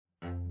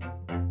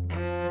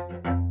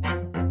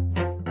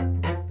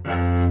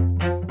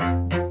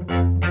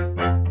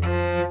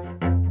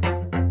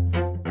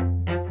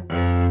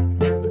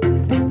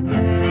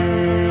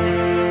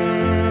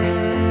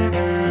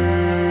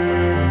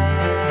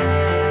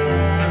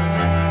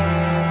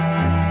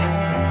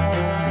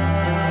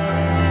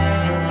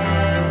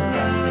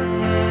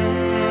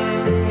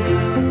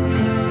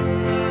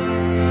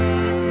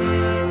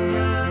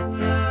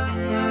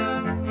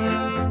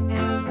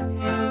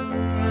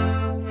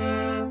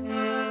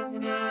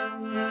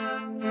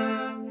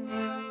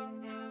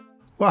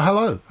Well,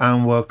 hello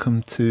and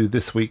welcome to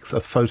this week's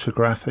A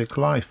Photographic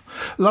Life.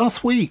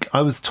 Last week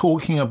I was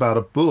talking about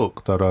a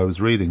book that I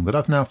was reading that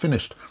I've now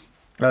finished.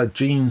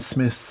 Gene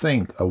Smith's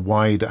Sync, A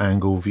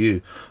Wide-Angle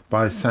View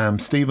by Sam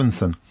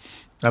Stevenson.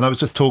 And I was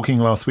just talking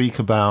last week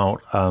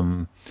about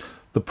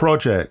the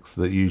projects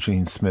that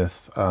Eugene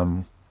Smith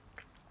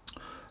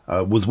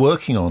was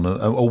working on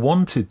or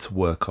wanted to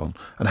work on,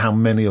 and how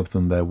many of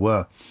them there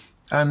were.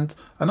 And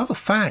another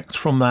fact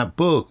from that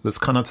book that's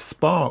kind of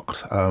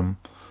sparked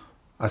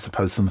I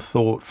suppose some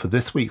thought for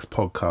this week's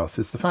podcast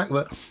is the fact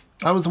that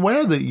I was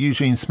aware that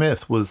Eugene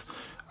Smith was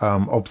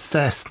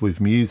obsessed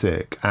with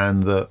music,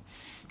 and that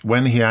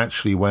when he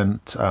actually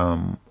went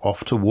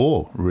off to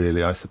war,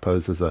 really, I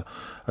suppose, as a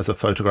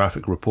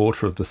photographic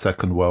reporter of the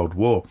Second World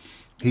War,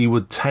 he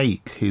would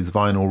take his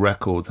vinyl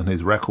records and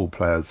his record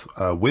players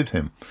with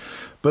him.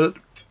 But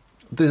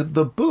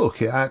the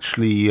book, it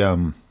actually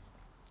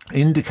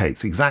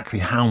indicates exactly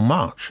how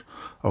much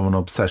of an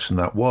obsession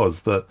that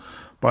was, that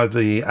by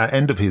the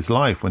end of his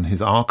life, when his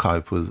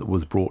archive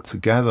was brought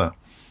together,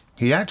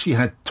 he actually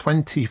had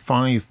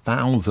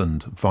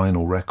 25,000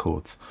 vinyl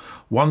records,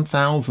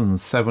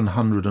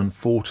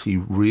 1,740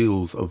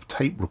 reels of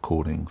tape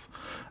recordings,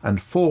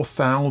 and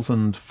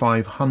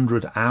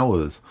 4,500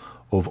 hours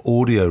of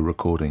audio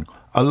recording,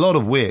 a lot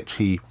of which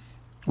he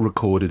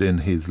recorded in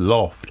his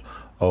loft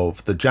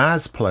of the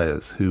jazz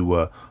players who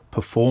were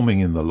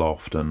performing in the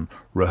loft and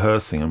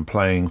rehearsing and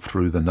playing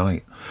through the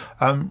night.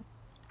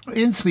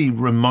 Instantly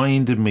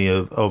reminded me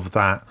of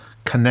that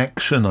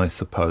connection, I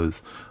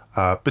suppose,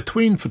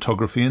 between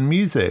photography and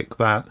music,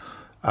 that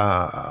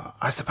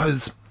I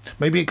suppose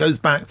maybe it goes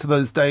back to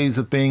those days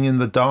of being in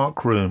the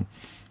dark room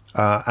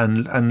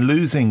and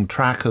losing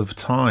track of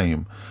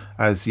time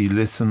as you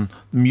listen.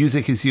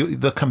 Music is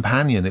the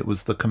companion. It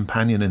was the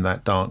companion in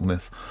that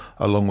darkness,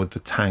 along with the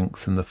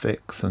Tanks and the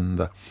Fix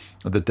and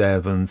the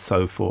Dev and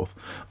so forth.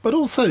 But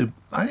also,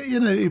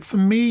 for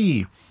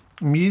me,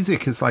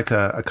 music is like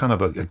a kind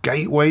of a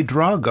gateway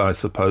drug, I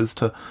suppose,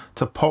 to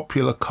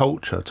popular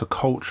culture, to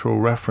cultural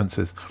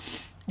references.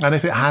 And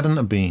if it hadn't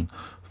have been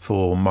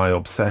for my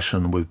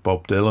obsession with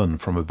Bob Dylan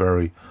from a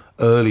very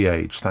early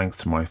age, thanks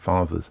to my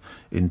father's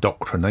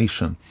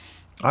indoctrination,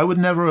 I would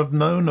never have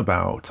known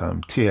about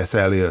T.S.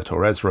 Eliot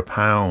or Ezra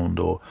Pound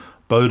or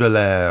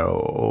Baudelaire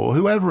or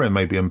whoever it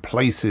may be, and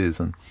places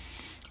and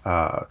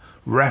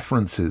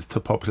references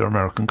to popular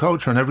American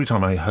culture. And every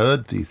time I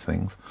heard these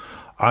things,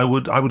 I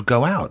would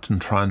go out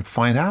and try and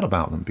find out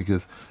about them,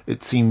 because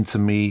it seemed to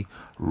me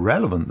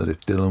relevant that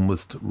if Dylan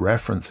was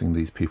referencing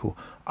these people,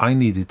 I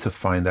needed to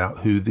find out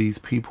who these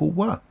people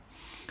were.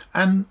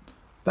 And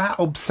that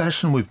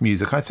obsession with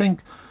music, I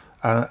think,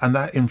 and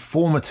that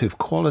informative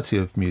quality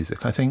of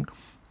music, I think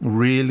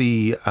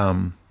really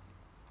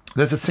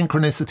there's a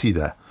synchronicity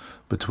there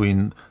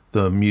between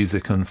the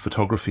music and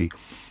photography.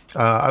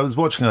 I was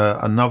watching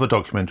another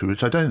documentary,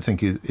 which I don't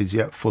think is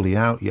yet fully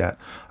out yet,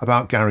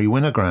 about Gary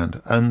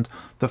Winogrand, and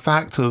the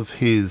fact of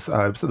his,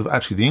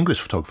 actually the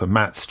English photographer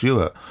Matt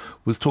Stewart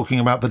was talking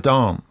about the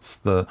dance,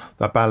 the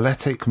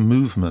balletic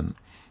movement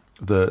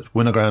that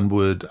Winogrand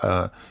would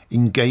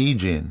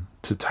engage in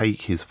to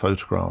take his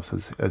photographs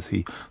as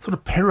he sort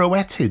of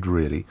pirouetted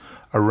really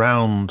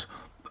around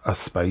a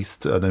space,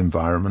 an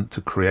environment, to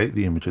create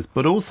the images,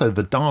 but also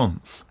the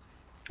dance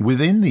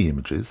within the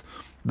images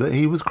that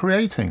he was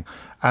creating.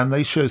 And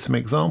they show some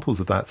examples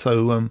of that.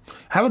 So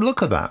have a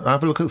look at that.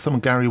 Have a look at some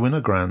of Gary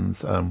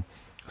Winogrand's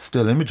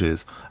still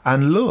images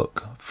and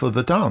look for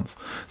the dance.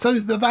 So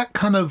that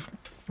kind of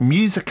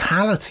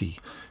musicality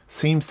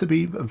seems to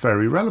be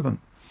very relevant.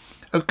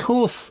 Of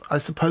course, I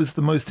suppose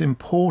the most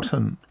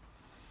important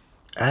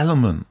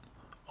element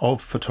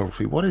of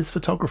photography. What is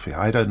photography?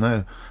 I don't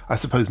know. I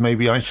suppose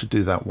maybe I should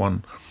do that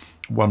one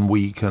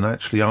week and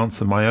actually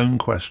answer my own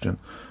question.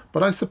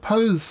 But I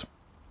suppose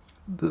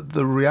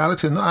the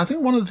reality, and I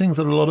think one of the things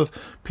that a lot of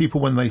people,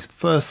 when they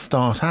first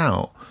start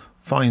out,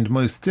 find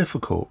most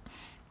difficult,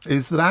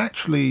 is that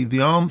actually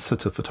the answer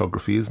to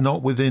photography is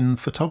not within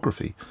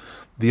photography.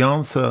 The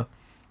answer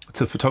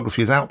to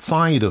photography is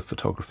outside of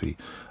photography.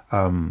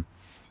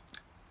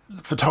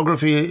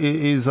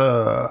 Photography is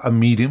a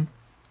medium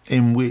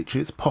in which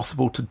it's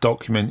possible to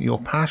document your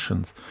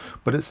passions,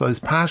 but it's those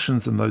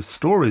passions and those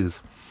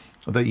stories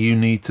that you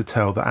need to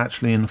tell that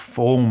actually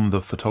inform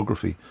the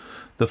photography.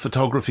 The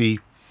photography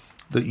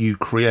that you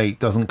create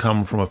doesn't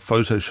come from a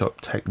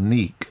Photoshop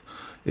technique.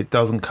 It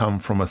doesn't come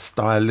from a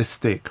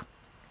stylistic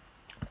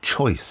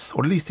choice,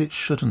 or at least it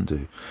shouldn't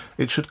do.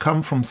 It should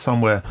come from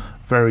somewhere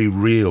very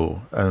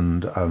real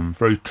and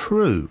very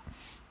true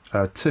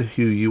to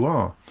who you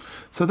are.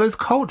 So those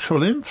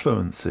cultural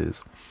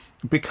influences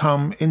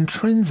become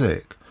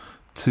intrinsic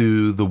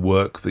to the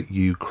work that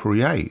you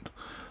create.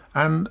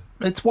 And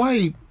it's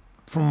why,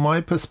 from my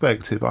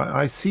perspective,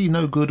 I see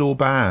no good or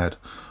bad,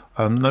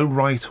 no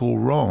right or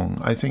wrong.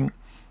 I think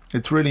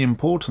it's really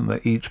important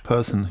that each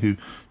person who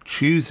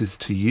chooses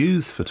to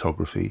use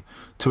photography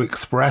to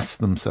express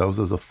themselves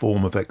as a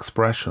form of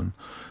expression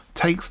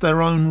takes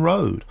their own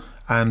road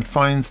and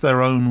finds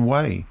their own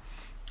way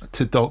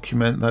to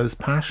document those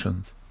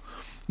passions.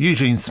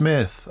 Eugene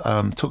Smith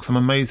took some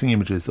amazing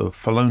images of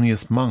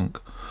Thelonious Monk,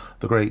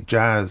 the great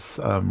jazz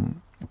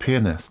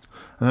pianist.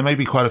 And there may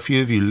be quite a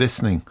few of you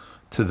listening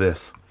to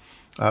this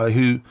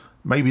who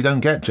maybe don't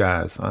get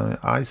jazz.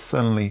 I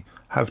certainly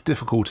have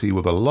difficulty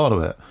with a lot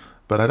of it,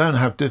 but I don't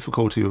have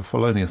difficulty with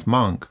Thelonious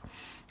Monk.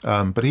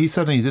 But he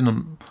certainly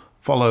didn't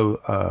follow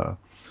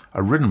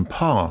a written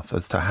path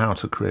as to how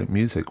to create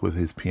music with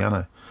his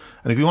piano.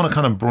 And if you want to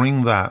kind of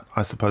bring that,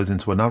 I suppose,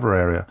 into another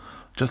area,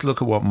 just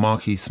look at what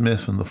Marquis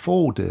Smith and The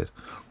Fall did.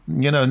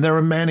 And there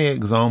are many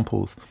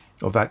examples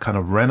of that kind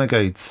of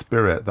renegade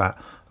spirit,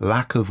 that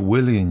lack of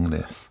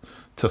willingness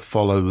to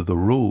follow the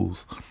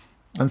rules.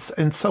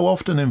 And so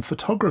often in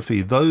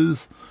photography,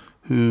 those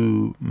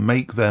who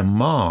make their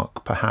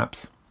mark,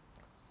 perhaps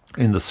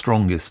in the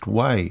strongest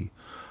way,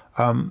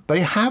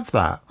 they have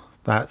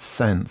that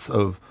sense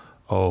of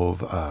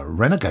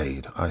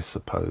renegade, I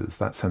suppose,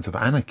 that sense of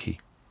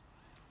anarchy.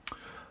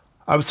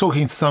 I was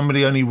talking to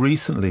somebody only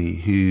recently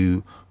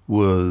who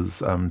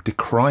was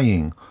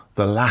decrying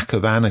the lack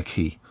of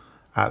anarchy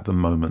at the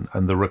moment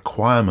and the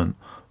requirement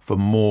for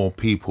more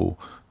people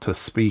to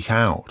speak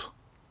out.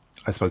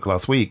 I spoke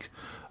last week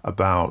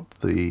about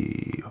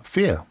the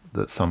fear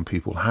that some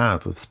people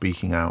have of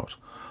speaking out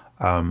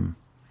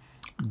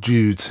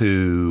due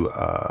to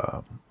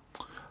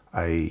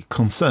a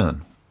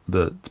concern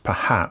that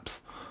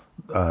perhaps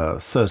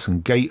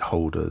certain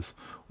gateholders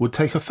would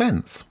take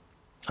offence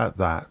at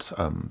that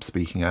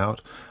speaking out,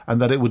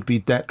 and that it would be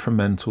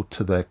detrimental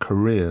to their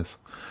careers.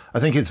 I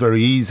think it's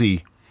very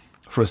easy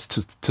for us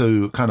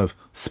to kind of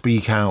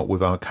speak out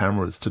with our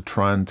cameras, to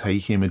try and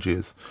take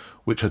images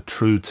which are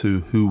true to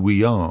who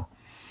we are.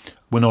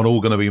 We're not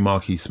all going to be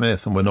Marquis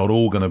Smith, and we're not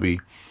all going to be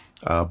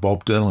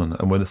Bob Dylan,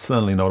 and we're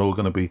certainly not all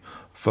going to be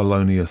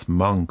Thelonious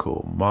Monk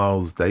or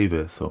Miles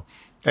Davis or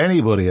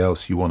anybody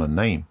else you want to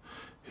name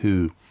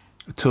who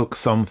took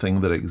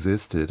something that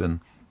existed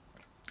and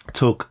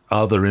took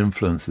other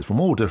influences from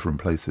all different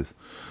places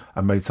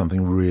and made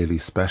something really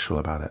special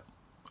about it.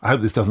 I hope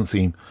this doesn't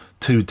seem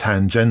too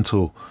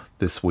tangential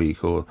this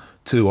week or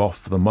too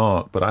off the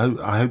mark, but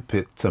I hope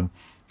it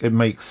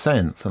makes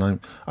sense. And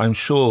I'm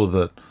sure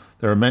that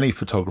there are many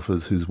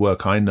photographers whose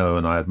work I know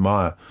and I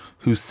admire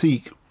who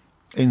seek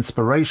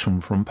inspiration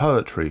from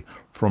poetry,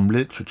 from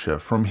literature,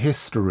 from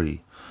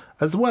history,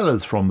 as well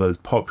as from those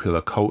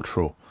popular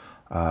cultural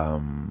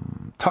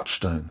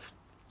touchstones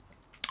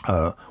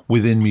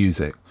within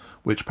music,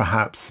 which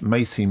perhaps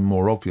may seem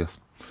more obvious.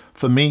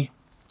 For me,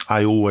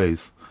 I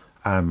always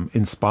am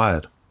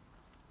inspired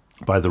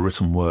by the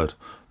written word,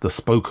 the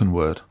spoken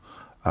word,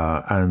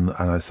 and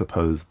I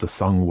suppose the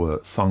sung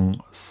word,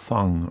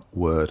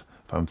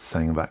 if I'm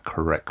saying that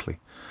correctly.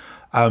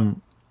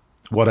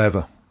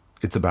 Whatever,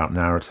 it's about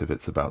narrative,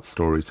 it's about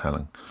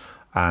storytelling,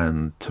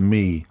 and to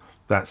me,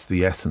 that's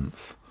the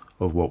essence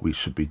of what we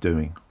should be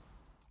doing.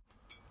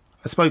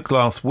 I spoke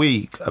last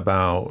week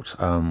about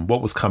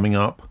what was coming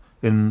up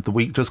in the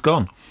week just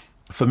gone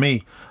for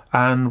me.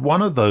 And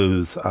one of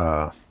those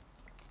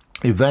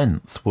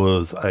events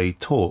was a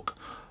talk,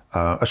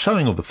 a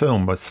showing of the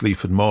film by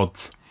Sleaford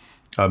Mods,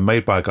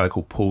 made by a guy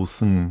called Paul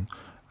Sung.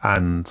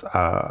 And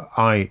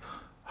I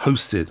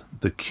hosted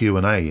the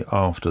Q&A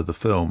after the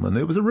film. And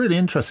it was a really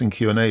interesting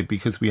Q&A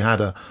because we had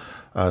a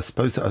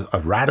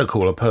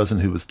radical, a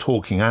person who was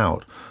talking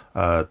out,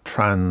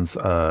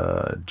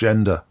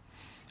 transgender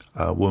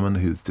woman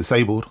who's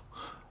disabled.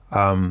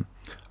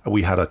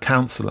 We had a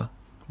counsellor,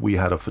 we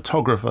had a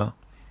photographer,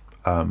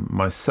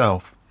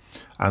 myself,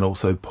 and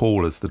also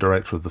Paul as the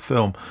director of the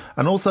film,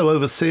 and also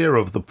overseer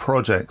of the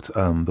project,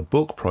 the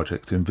book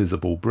project,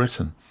 Invisible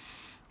Britain.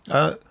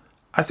 I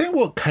think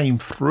what came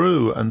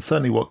through, and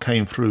certainly what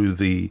came through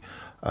the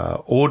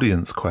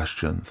audience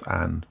questions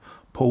and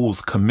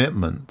Paul's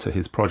commitment to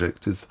his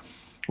project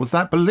was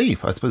that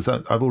belief. I suppose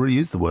I've already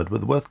used the word, but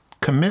the word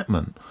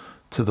commitment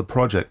to the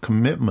project,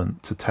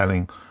 commitment to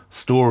telling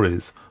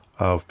stories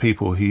of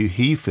people who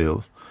he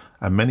feels,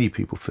 and many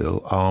people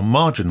feel, are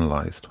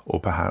marginalised or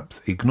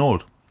perhaps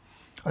ignored.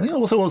 I think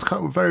also what's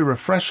kind of very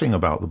refreshing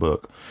about the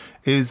book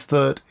is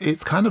that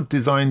it's kind of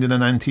designed in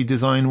an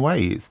anti-design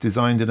way. It's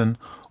designed in an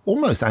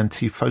almost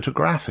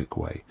anti-photographic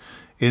way,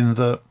 in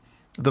that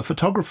the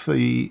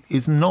photography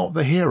is not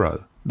the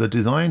hero. The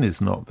design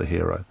is not the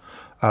hero.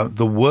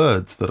 The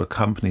words that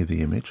accompany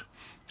the image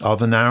are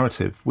the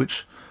narrative,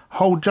 which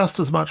hold just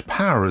as much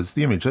power as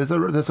the image. There's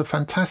a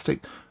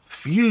fantastic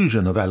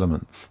fusion of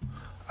elements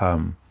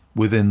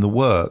within the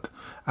work,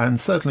 and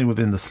certainly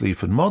within the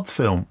Sleaford Mods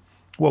film.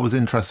 What was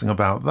interesting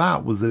about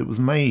that was that it was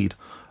made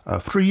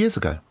 3 years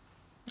ago,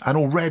 and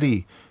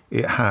already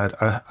it had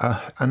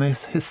an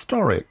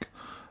historic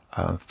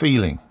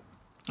feeling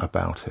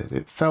about it.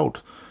 It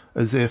felt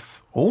as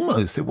if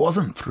almost it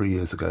wasn't 3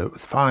 years ago, it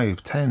was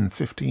 5, 10,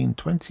 15,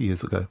 20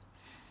 years ago.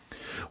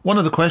 One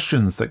of the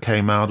questions that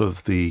came out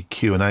of the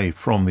Q&A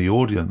from the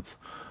audience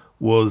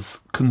was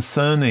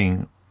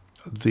concerning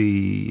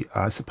the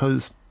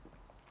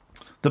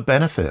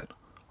benefit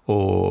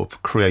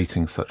of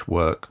creating such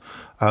work.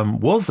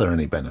 Was there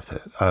any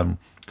benefit?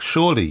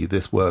 Surely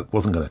this work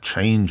wasn't going to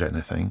change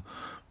anything,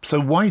 So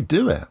why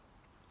do it?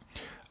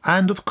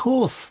 And of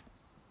course,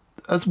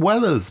 as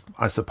well as,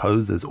 I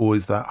suppose, there's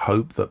always that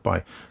hope that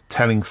by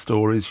telling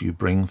stories, you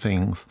bring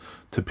things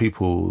to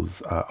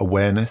people's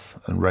awareness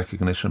and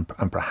recognition,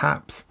 and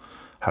perhaps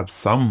have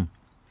some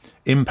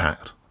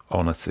impact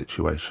on a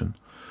situation.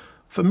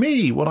 For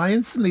me, what I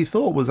instantly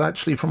thought was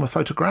actually from a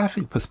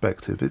photographic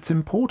perspective, it's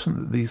important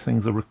that these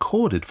things are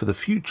recorded for the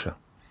future.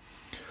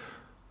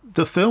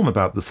 The film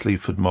about the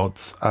Sleaford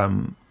mods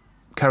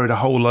carried a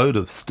whole load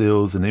of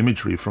stills and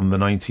imagery from the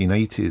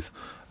 1980s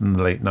and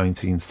the late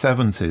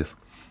 1970s,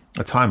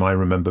 a time I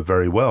remember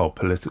very well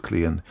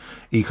politically and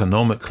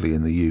economically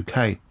in the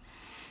UK.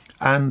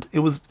 And it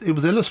was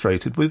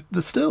illustrated with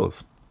the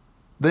stills.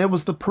 There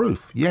was the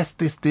proof. Yes,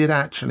 this did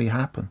actually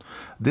happen.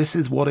 This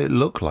is what it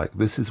looked like.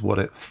 This is what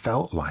it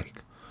felt like.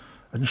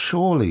 And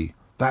surely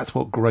that's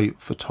what great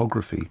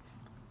photography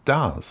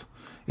does.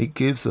 It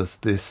gives us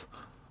this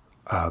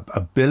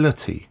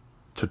ability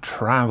to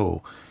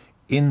travel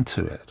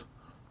into it,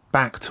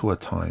 back to a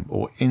time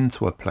or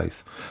into a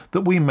place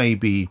that we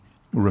maybe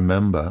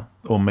remember,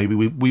 or maybe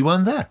we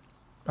weren't there.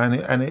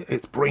 And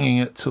it's bringing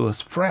it to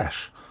us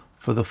fresh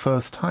for the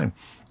first time.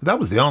 That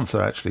was the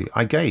answer, actually,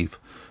 I gave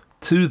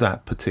to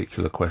that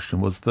particular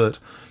question, was that,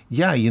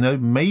 yeah,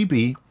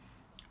 maybe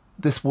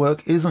this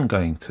work isn't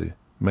going to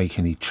make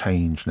any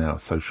change now,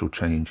 social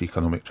change,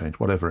 economic change,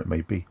 whatever it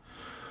may be.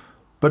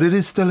 But it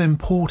is still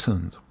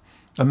important.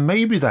 And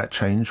maybe that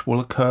change will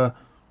occur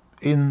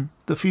in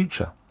the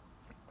future.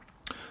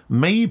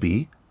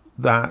 Maybe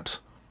that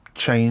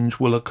change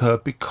will occur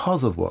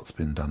because of what's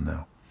been done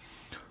now.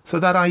 So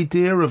that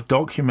idea of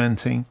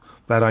documenting,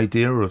 that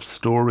idea of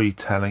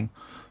storytelling,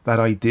 that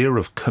idea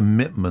of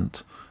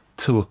commitment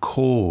to a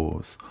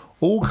cause,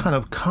 all kind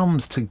of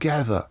comes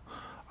together,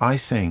 I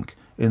think,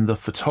 in the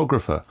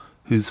photographer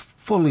who's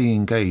fully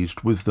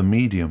engaged with the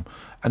medium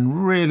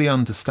and really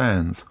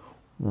understands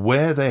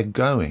where they're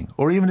going,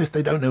 or even if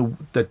they don't know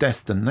the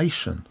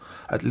destination,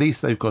 at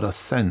least they've got a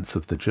sense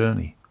of the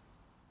journey.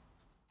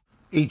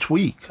 Each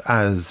week,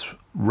 as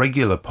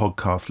regular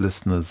podcast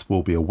listeners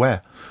will be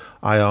aware,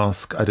 I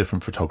ask a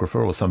different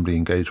photographer or somebody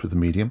engaged with the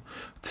medium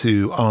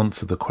to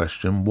answer the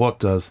question, what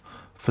does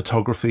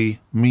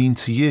photography mean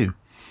to you?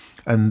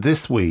 And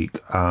this week,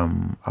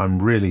 I'm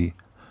really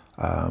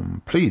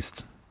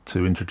pleased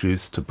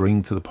to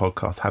bring to the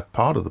podcast, have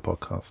part of the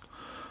podcast,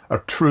 a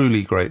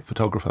truly great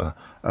photographer,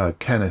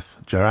 Kenneth,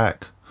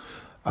 Jarecke.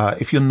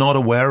 If you're not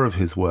aware of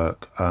his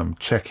work,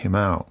 check him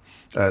out.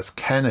 It's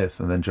Kenneth,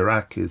 and then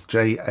Jarecke is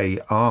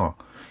Jarecke,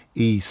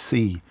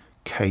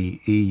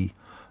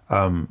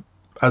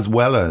 as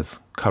well as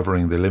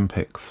covering the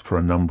Olympics for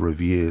a number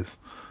of years.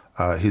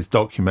 His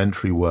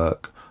documentary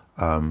work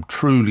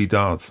truly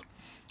does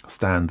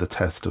stand the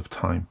test of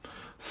time.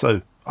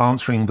 So,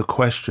 answering the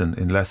question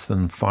in less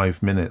than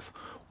 5 minutes,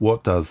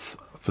 what does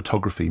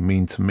photography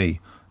mean to me?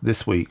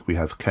 This week we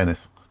have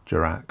Kenneth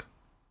Jarecke.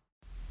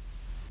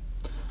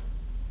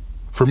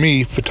 For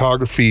me,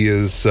 photography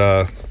has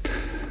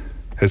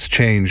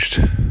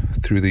changed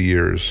through the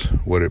years.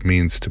 What it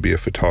means to be a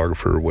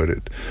photographer, what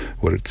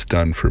it's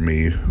done for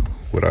me,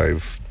 what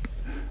I've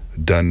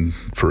done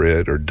for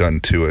it or done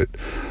to it.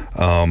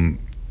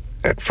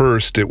 At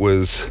first, it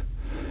was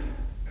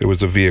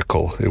a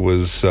vehicle. It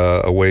was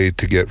a way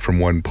to get from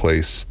one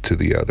place to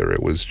the other.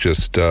 It was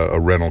just a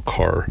rental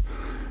car.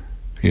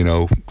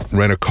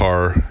 Rent a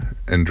car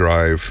and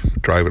drive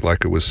it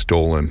like it was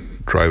stolen.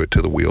 Drive it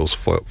till the wheels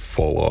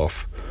fall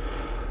off.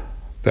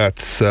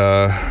 That's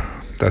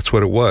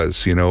what it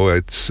was.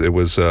 It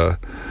was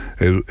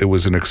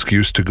an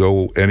excuse to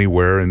go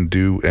anywhere and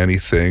do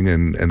anything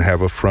and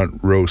have a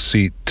front row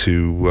seat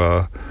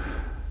to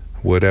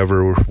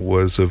whatever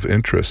was of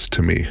interest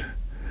to me.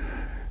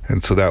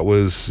 And so that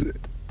was,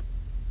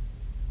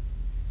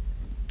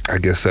 I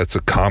guess that's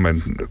a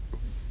common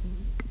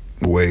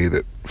way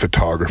that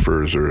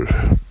photographers, or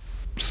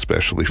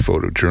especially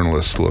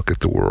photojournalists, look at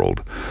the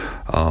world.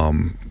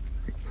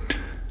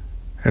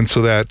 And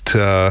so that's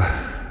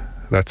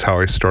how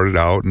I started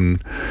out,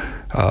 and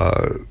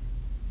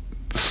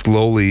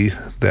slowly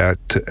that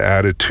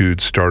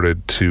attitude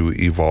started to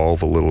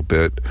evolve a little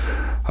bit.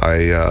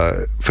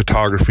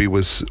 Photography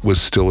was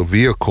still a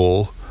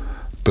vehicle,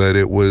 but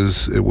it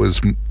was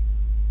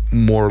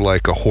more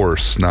like a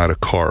horse, not a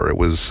car. It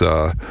was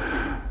a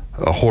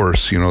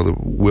horse, the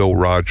Will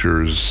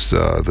Rogers,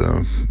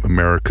 the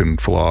American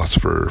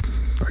philosopher,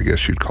 I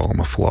guess you'd call him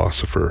a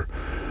philosopher,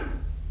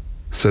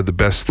 said the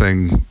best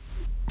thing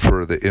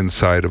for the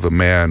inside of a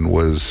man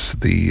was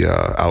the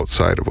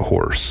outside of a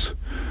horse.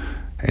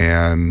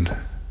 And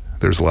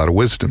there's a lot of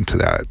wisdom to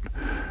that.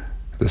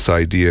 This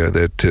idea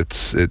that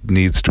it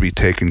needs to be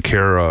taken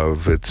care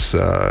of.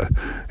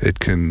 It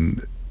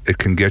can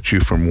get you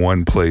from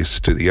one place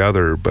to the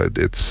other, but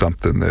it's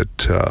something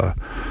that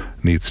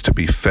needs to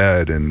be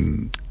fed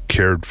and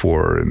cared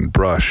for and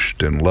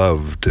brushed and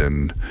loved,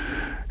 and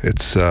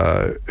it's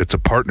a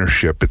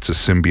partnership. It's a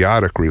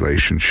symbiotic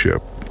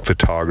relationship.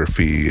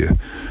 Photography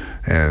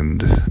and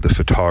the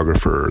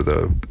photographer,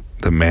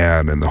 the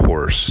man and the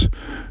horse.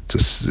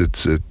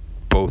 It's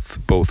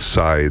both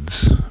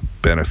sides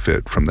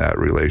benefit from that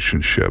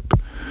relationship.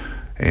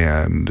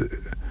 And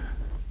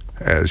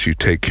as you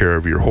take care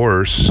of your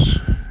horse,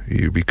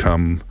 you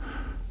become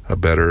a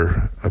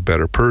better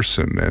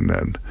person. And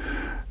then,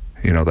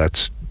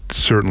 that's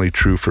certainly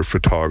true for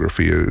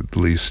photography, at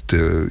least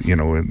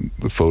in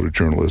the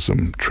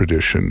photojournalism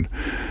tradition.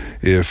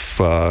 If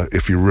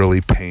you're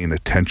really paying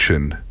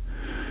attention,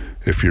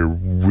 if you're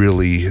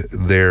really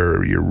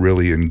there, you're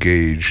really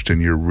engaged,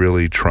 and you're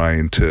really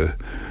trying to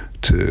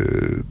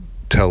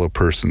tell a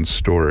person's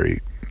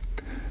story,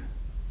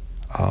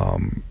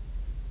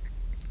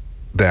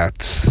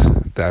 that's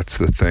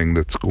the thing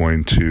that's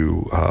going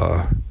to,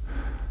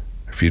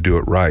 if you do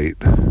it right,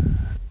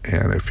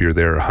 and if you're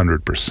there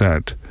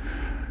 100%,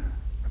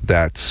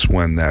 that's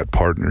when that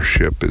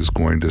partnership is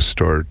going to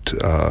start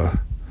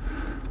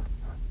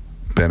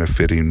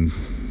benefiting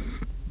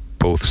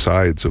both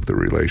sides of the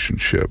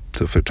relationship.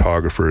 The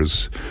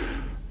photographers,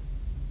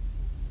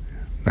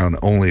 not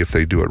only if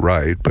they do it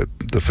right, but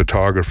the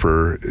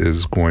photographer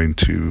is going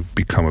to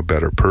become a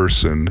better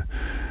person,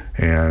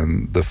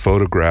 and the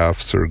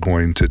photographs are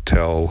going to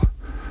tell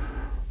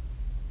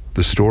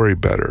the story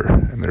better,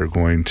 and they're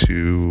going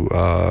to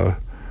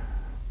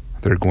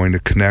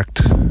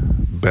connect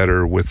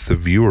better with the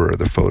viewer of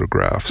the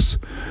photographs.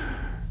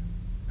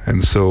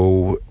 And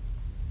so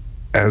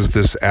as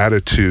this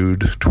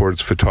attitude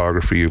towards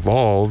photography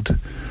evolved,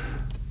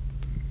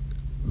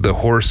 the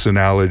horse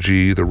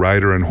analogy, the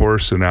rider and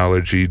horse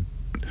analogy,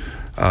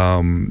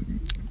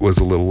 was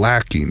a little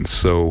lacking.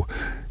 So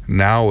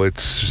now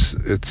it's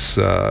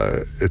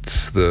the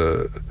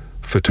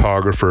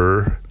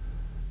photographer,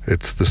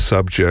 it's the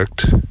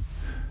subject,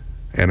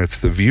 and it's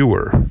the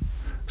viewer.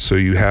 So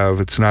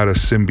it's not a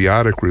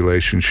symbiotic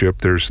relationship.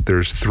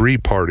 There's three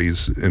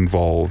parties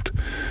involved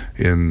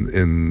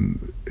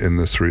in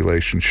this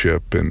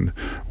relationship and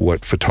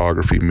what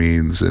photography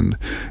means. And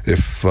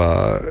if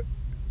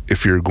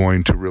you're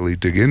going to really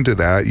dig into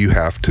that, you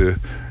have to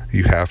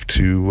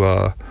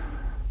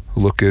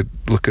look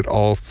at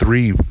all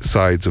three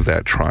sides of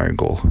that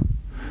triangle.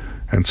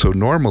 And so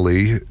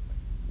normally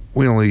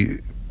we only,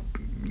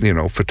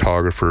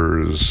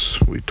 photographers,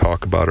 we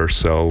talk about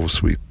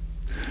ourselves, we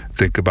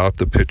think about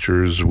the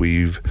pictures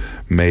we've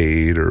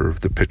made or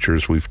the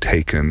pictures we've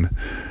taken,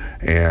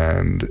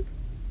 and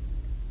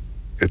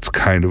it's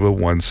kind of a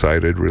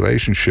one-sided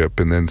relationship.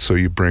 And then so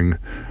you bring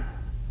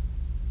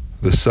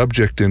the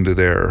subject into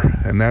there,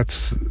 and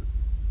that's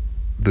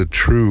the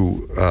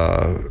true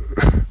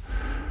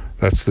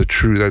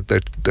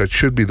that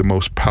should be the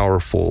most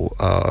powerful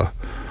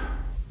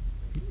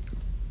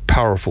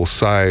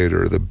side,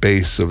 or the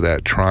base of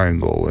that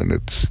triangle, and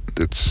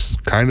it's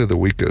kind of the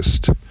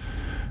weakest.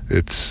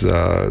 It's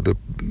the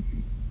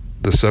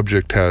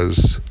subject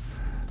has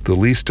the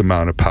least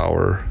amount of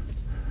power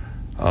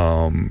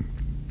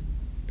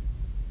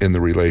in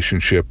the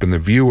relationship, and the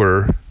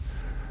viewer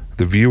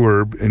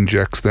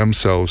injects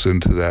themselves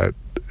into that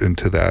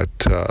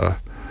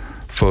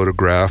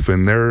photograph,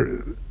 and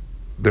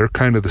they're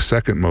kind of the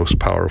second most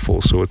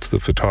powerful. So it's the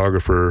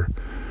photographer,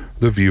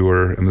 the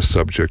viewer, and the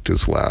subject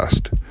is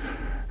last.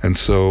 And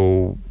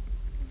so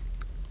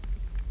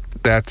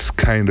that's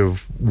kind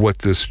of what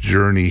this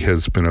journey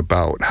has been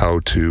about,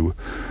 how to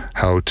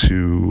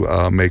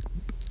make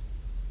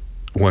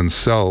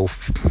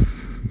oneself,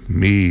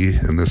 me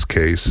in this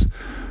case,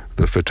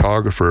 the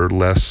photographer,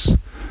 less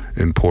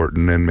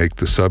important, and make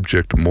the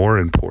subject more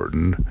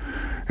important,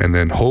 and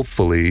then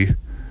hopefully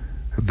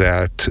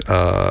that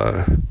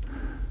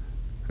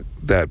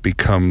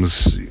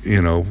becomes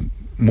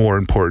more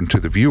important to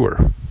the viewer.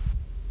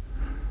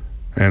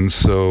 And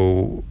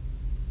so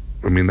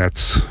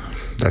that's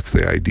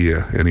the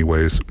idea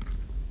anyways.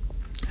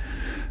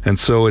 And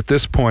so at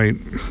this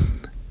point,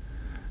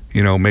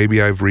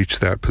 maybe I've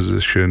reached that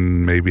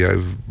position, maybe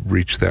I've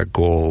reached that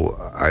goal,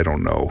 I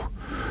don't know.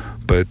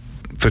 But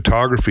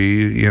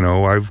photography,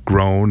 I've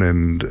grown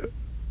and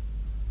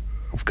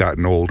I've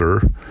gotten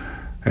older.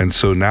 And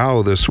so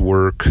now this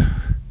work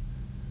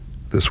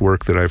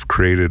that I've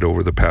created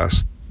over the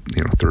past,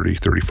 30,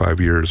 35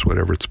 years,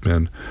 whatever it's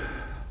been,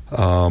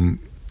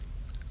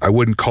 I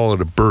wouldn't call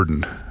it a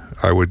burden.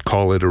 I would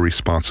call it a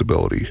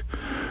responsibility.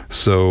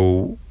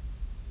 So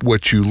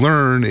what you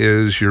learn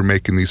is you're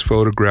making these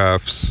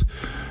photographs,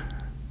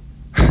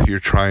 you're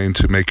trying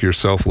to make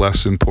yourself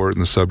less important,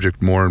 the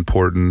subject more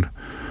important,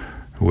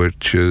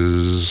 which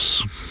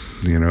is,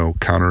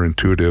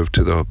 counterintuitive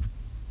to the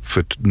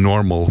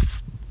normal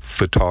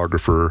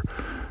photographer,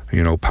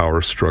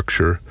 power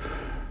structure.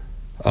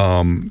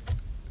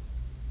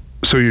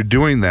 So you're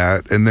doing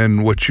that, and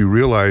then what you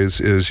realize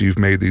is you've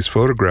made these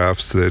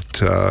photographs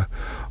that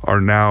are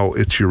now,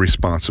 it's your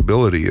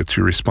responsibility. It's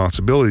your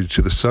responsibility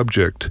to the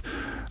subject,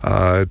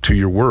 to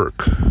your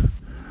work,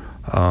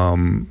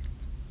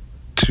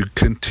 to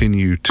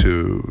continue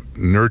to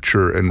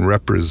nurture and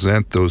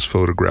represent those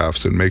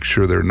photographs and make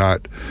sure they're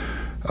not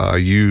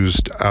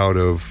used out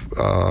of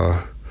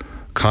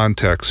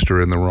context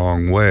or in the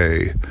wrong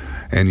way.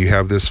 And you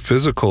have this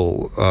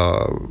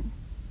physical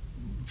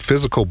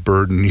physical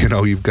burden.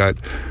 You've got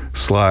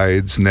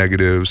slides,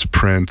 negatives,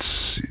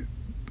 prints,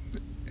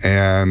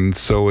 and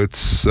so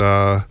it's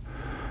not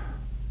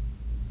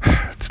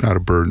a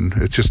burden.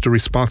 It's just a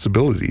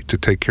responsibility to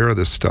take care of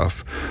this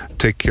stuff,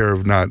 take care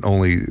of not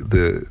only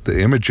the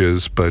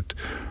images, but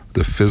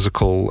the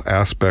physical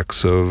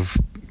aspects of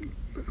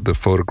the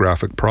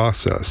photographic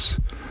process.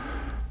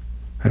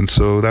 And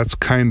so that's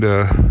kind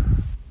of,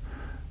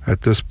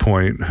 at this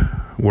point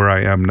where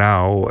I am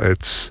now,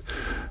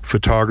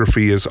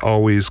 photography is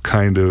always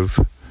kind of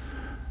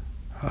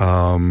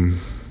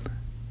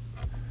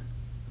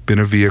been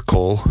a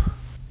vehicle,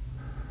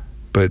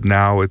 but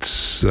now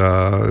it's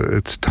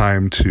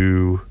time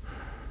to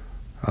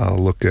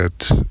look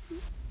at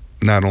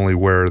not only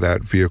where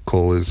that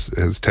vehicle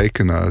has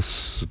taken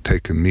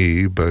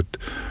me, but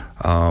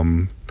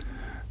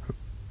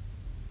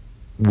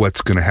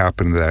what's going to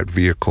happen to that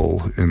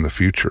vehicle in the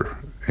future,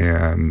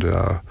 and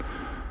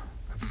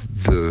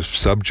the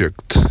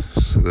subject,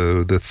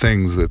 the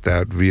things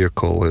that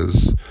vehicle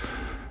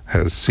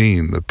has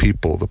seen, the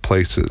people, the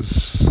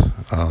places,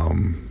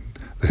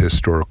 the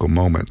historical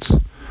moments.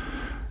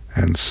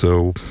 And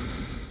so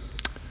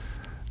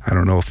I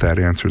don't know if that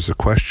answers the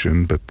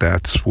question, but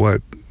that's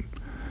what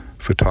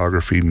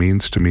photography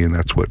means to me, and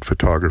that's what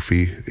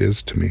photography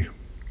is to me.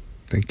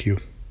 Thank you.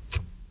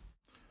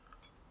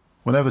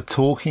 Whenever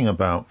talking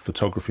about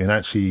photography and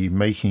actually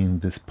making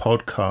this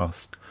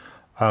podcast,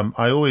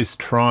 I always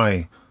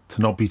try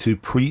to not be too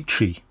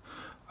preachy,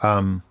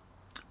 but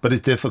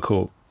it's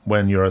difficult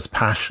when you're as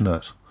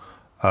passionate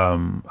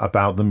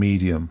about the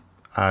medium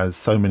as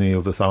so many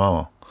of us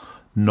are,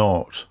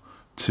 not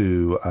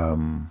to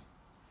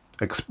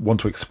want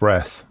to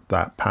express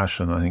that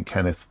passion. I think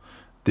Kenneth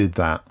did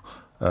that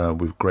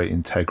with great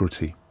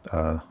integrity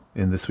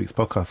in this week's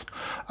podcast.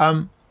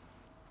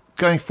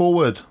 Going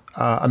forward,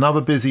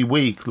 another busy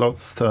week,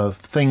 lots of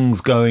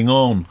things going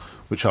on,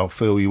 which I'll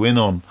fill you in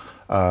on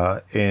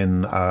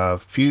in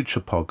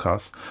future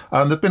podcasts.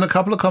 There have been a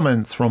couple of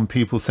comments from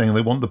people saying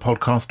they want the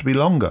podcast to be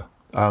longer.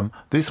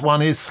 This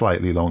one is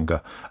slightly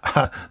longer,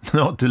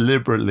 not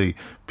deliberately,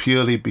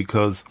 purely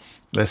because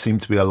there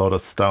seemed to be a lot of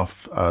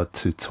stuff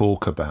to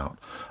talk about.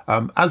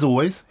 As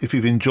always, if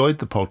you've enjoyed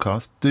the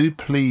podcast, do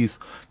please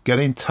get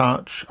in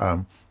touch,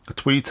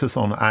 tweet us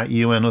on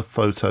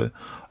 @UNOFphoto,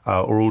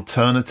 or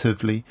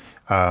alternatively,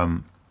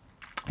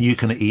 you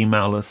can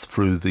email us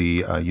through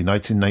the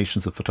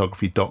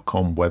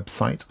UnitedNationsOfPhotography.com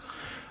website.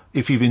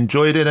 If you've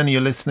enjoyed it and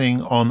you're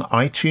listening on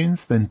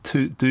iTunes, then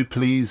do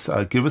please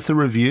give us a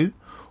review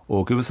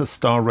or give us a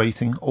star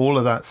rating. All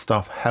of that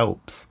stuff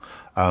helps.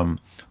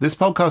 This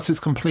podcast is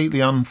completely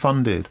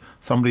unfunded.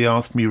 Somebody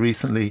asked me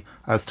recently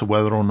as to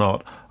whether or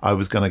not I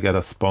was going to get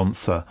a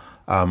sponsor.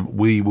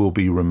 We will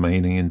be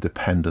remaining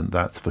independent,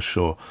 that's for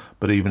sure.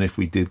 But even if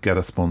we did get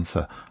a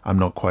sponsor, I'm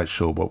not quite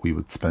sure what we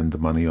would spend the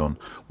money on.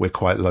 We're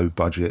quite low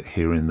budget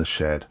here in the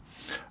shed.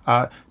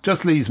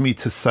 Just leaves me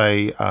to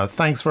say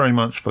thanks very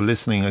much for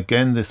listening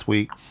again this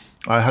week.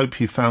 I hope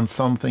you found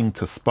something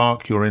to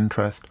spark your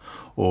interest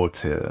or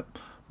to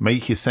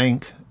make you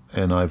think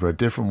in either a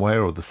different way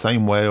or the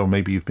same way, or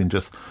maybe you've been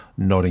just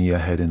nodding your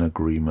head in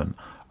agreement.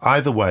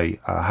 Either way,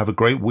 have a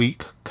great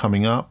week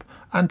coming up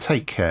and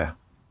take care.